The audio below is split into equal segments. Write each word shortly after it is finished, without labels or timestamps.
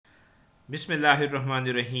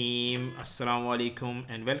Bismillahirrahmanirrahim. Assalamu alaikum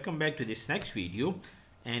and welcome back to this next video.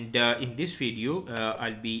 And in this video,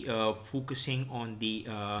 I'll be focusing on the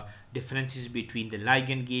differences between the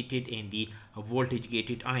ligand-gated and the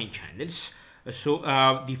voltage-gated ion channels.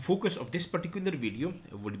 The focus of this particular video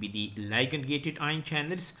would be the ligand-gated ion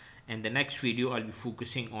channels, and the next video I'll be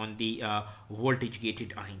focusing on the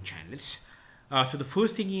voltage-gated ion channels. So the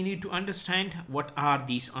first thing you need to understand, what are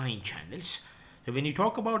these ion channels? So when you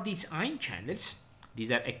talk about these ion channels, these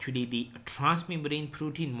are actually the transmembrane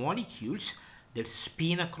protein molecules that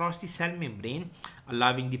spin across the cell membrane,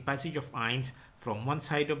 allowing the passage of ions from one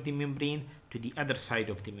side of the membrane to the other side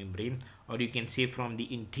of the membrane, or you can say from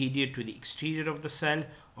the interior to the exterior of the cell,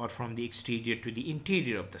 or from the exterior to the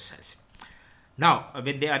interior of the cells. Now,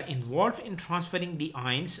 when they are involved in transferring the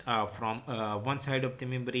ions from one side of the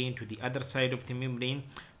membrane to the other side of the membrane,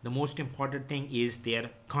 the most important thing is their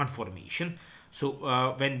conformation.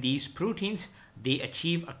 So when these proteins, they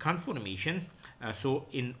achieve a conformation, so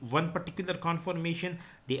in one particular conformation,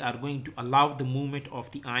 they are going to allow the movement of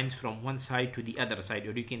the ions from one side to the other side,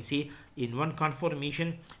 or you can say in one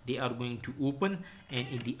conformation they are going to open, and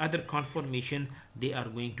in the other conformation they are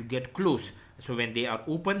going to get close. So when they are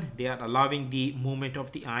open, they are allowing the movement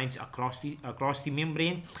of the ions across the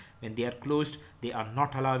membrane. When they are closed, they are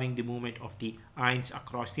not allowing the movement of the ions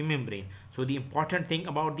across the membrane. So the important thing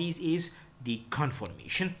about these is the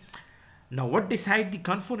conformation. Now, what decide the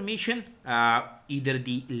conformation? Either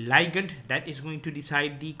the ligand that is going to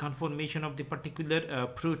decide the conformation of the particular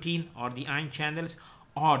protein or the ion channels,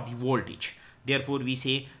 or the voltage. Therefore, we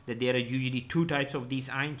say that there are usually two types of these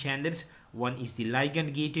ion channels. One is the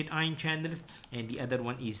ligand-gated ion channels, and the other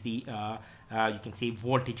one is the you can say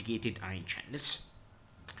voltage-gated ion channels.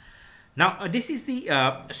 Now, this is the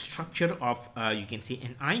structure of you can say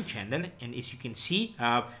an ion channel, and as you can see,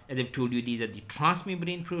 as I've told you, these are the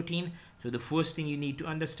transmembrane protein. So the first thing you need to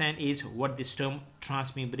understand is what this term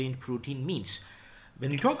transmembrane protein means.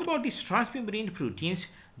 When you talk about these transmembrane proteins,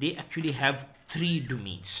 they actually have three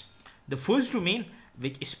domains. The first domain,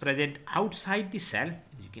 which is present outside the cell,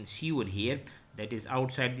 as you can see over here, that is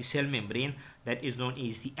outside the cell membrane, that is known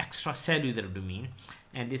as the extracellular domain.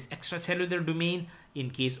 And this extracellular domain, in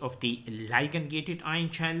case of the ligand-gated ion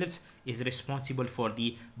channels, is responsible for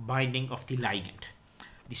the binding of the ligand.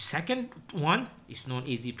 The second one is known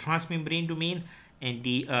as the transmembrane domain, and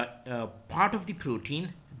the part of the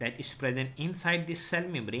protein that is present inside this cell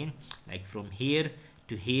membrane, like from here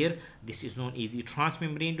to here, this is known as the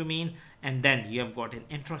transmembrane domain. And then you have got an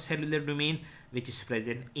intracellular domain which is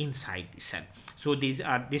present inside the cell. So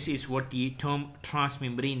this is what the term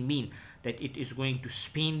transmembrane mean, that it is going to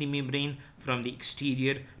span the membrane from the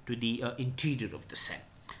exterior to the interior of the cell.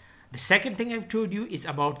 The second thing I've told you is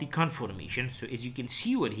about the conformation. So as you can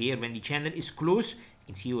see over here, when the channel is closed,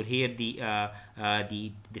 you can see over here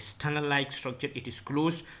this tunnel-like structure, it is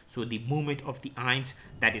closed, so the movement of the ions,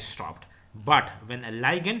 that is stopped. But when a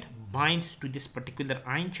ligand binds to this particular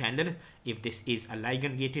ion channel, if this is a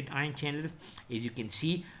ligand-gated ion channel, as you can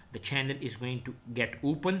see, the channel is going to get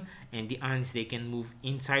open, and the ions, they can move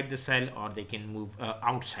inside the cell or they can move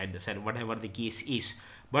outside the cell, whatever the case is.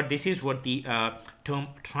 But this is what the term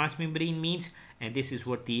transmembrane means, and this is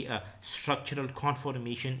what the structural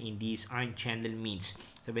conformation in these ion channel means.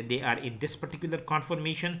 So when they are in this particular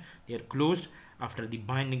conformation, they are closed. After the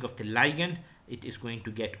binding of the ligand, it is going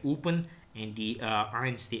to get open, and the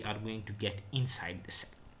ions, they are going to get inside the cell.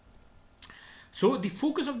 So the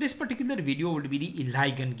focus of this particular video would be the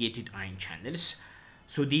ligand-gated ion channels.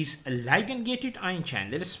 So these ligand-gated ion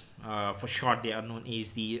channels, for short, they are known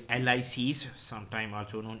as the LICs, sometimes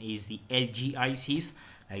also known as the LGICs.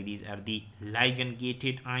 Like these are the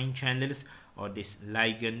ligand-gated ion channels, or this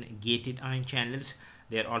ligand-gated ion channels.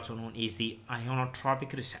 They are also known as the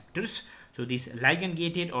ionotropic receptors. So these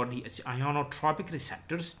ligand-gated or the ionotropic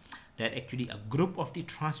receptors, they are actually a group of the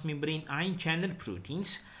transmembrane ion channel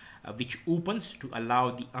proteins which opens to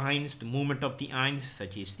allow the ions, the movement of the ions,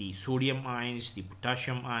 such as the sodium ions, the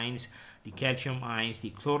potassium ions, the calcium ions,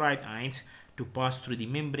 the chloride ions, to pass through the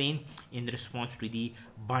membrane in response to the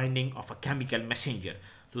binding of a chemical messenger.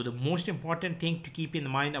 So the most important thing to keep in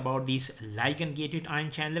mind about these ligand-gated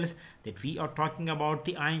ion channels, that we are talking about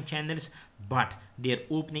the ion channels, but their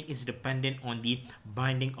opening is dependent on the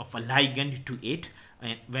binding of a ligand to it.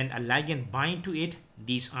 And when a ligand bind to it,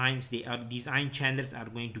 these ion channels are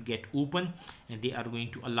going to get open, and they are going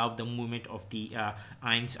to allow the movement of the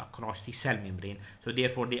ions across the cell membrane. So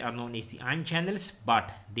therefore they are known as the ion channels,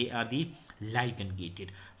 but they are the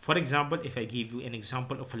ligand-gated. For example, if I give you an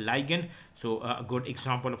example of a ligand, so a good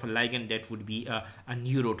example of a ligand, that would be a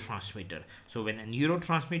neurotransmitter. So when a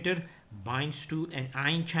neurotransmitter binds to an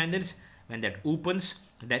ion channel, when that opens,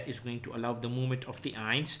 that is going to allow the movement of the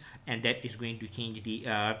ions, and that is going to change the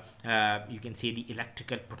you can say the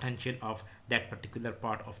electrical potential of that particular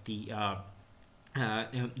part of the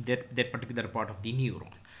that particular part of the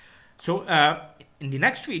neuron. So in the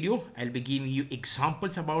next video, I'll be giving you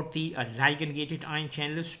examples about the ligand-gated ion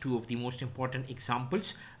channels, two of the most important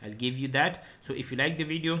examples. I'll give you that. So if you like the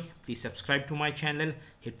video, please subscribe to my channel,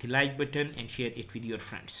 hit the like button and share it with your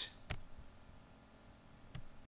friends.